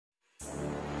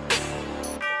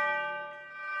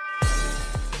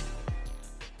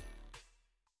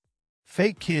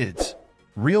Fake kids.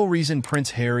 Real reason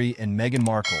Prince Harry and Meghan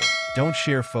Markle don't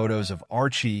share photos of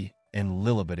Archie and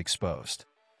Lilibet Exposed.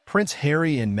 Prince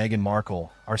Harry and Meghan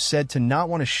Markle are said to not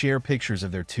want to share pictures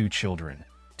of their two children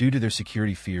due to their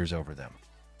security fears over them.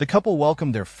 The couple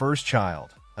welcomed their first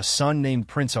child, a son named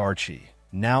Prince Archie,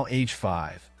 now age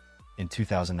 5, in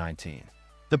 2019.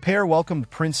 The pair welcomed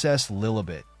Princess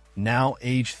Lilibet, now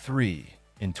age 3,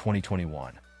 in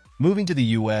 2021. Moving to the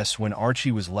U.S. when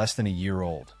Archie was less than a year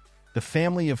old, the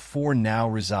family of 4 now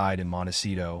reside in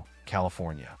Montecito,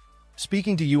 California.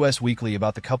 Speaking to U.S. Weekly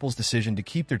about the couple's decision to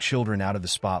keep their children out of the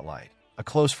spotlight, a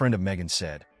close friend of Meghan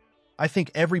said, "I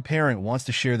think every parent wants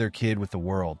to share their kid with the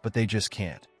world, but they just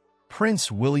can't.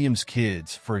 Prince William's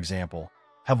kids, for example,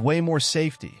 have way more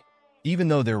safety, even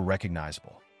though they're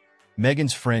recognizable."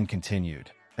 Meghan's friend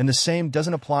continued, and the same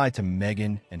doesn't apply to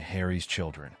Meghan and Harry's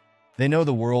children. They know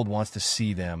the world wants to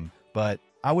see them, but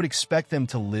I would expect them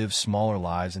to live smaller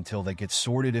lives until they get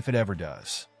sorted if it ever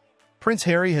does. Prince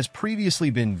Harry has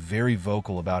previously been very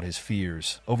vocal about his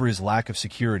fears over his lack of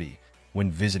security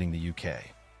when visiting the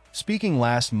UK. Speaking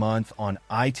last month on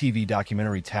ITV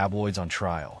documentary Tabloids on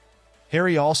Trial,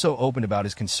 Harry also opened about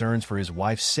his concerns for his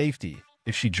wife's safety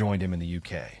if she joined him in the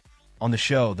UK. On the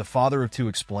show, the father of 2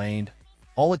 explained,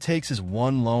 "All it takes is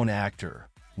one lone actor,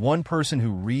 one person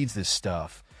who reads this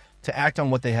stuff, to act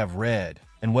on what they have read,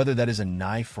 and whether that is a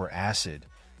knife or acid.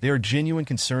 They are genuine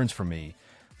concerns for me.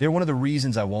 They're one of the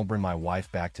reasons I won't bring my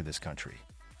wife back to this country."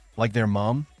 Like their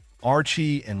mom,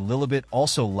 Archie and Lilibet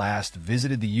also last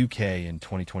visited the UK in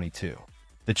 2022.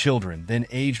 The children, then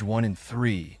aged 1 and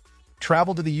 3,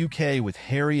 traveled to the UK with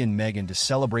Harry and Meghan to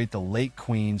celebrate the late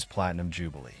Queen's Platinum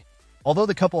Jubilee. Although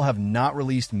the couple have not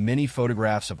released many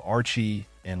photographs of Archie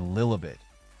and Lilibet,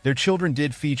 their children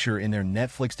did feature in their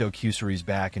Netflix docuseries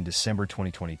back in December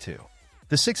 2022.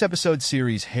 The 6-episode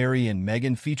series Harry and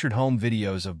Meghan featured home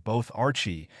videos of both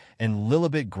Archie and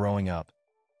Lilibet growing up,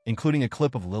 including a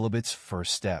clip of Lilibet's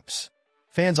first steps.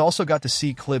 Fans also got to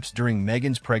see clips during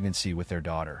Meghan's pregnancy with their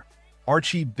daughter,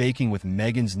 Archie baking with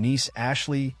Meghan's niece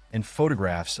Ashley, and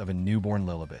photographs of a newborn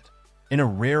Lilibet. In a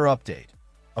rare update,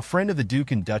 a friend of the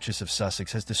Duke and Duchess of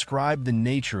Sussex has described the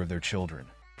nature of their children,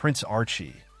 Prince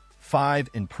Archie, 5,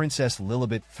 and Princess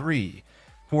Lilibet, 3,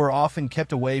 who are often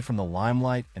kept away from the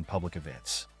limelight and public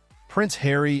events. Prince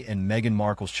Harry and Meghan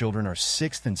Markle's children are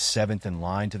 6th and 7th in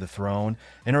line to the throne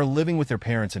and are living with their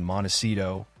parents in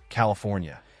Montecito,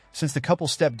 California, since the couple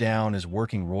stepped down as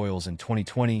working royals in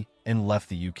 2020 and left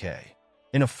the UK.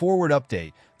 In a forward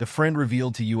update, the friend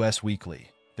revealed to US Weekly,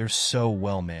 "They're so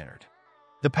well-mannered."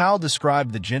 The pal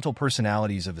described the gentle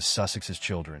personalities of the Sussex's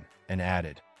children and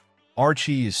added,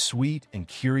 "Archie is sweet and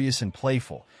curious and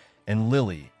playful, and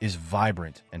Lily is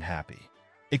vibrant and happy."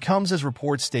 It comes as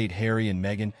reports state Harry and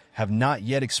Meghan have not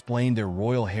yet explained their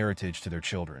royal heritage to their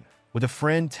children, with a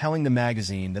friend telling the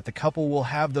magazine that the couple will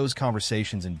have those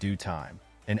conversations in due time,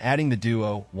 and adding the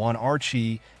duo want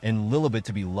Archie and Lilibet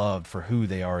to be loved for who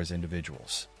they are as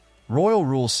individuals. Royal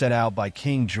rules set out by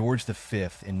King George V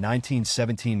in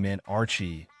 1917 meant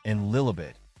Archie and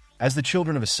Lilibet, as the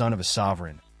children of a son of a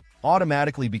sovereign,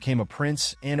 automatically became a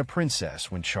prince and a princess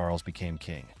when Charles became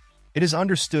king. It is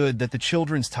understood that the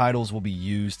children's titles will be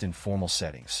used in formal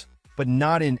settings, but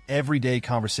not in everyday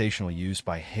conversational use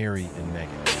by Harry and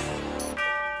Meghan.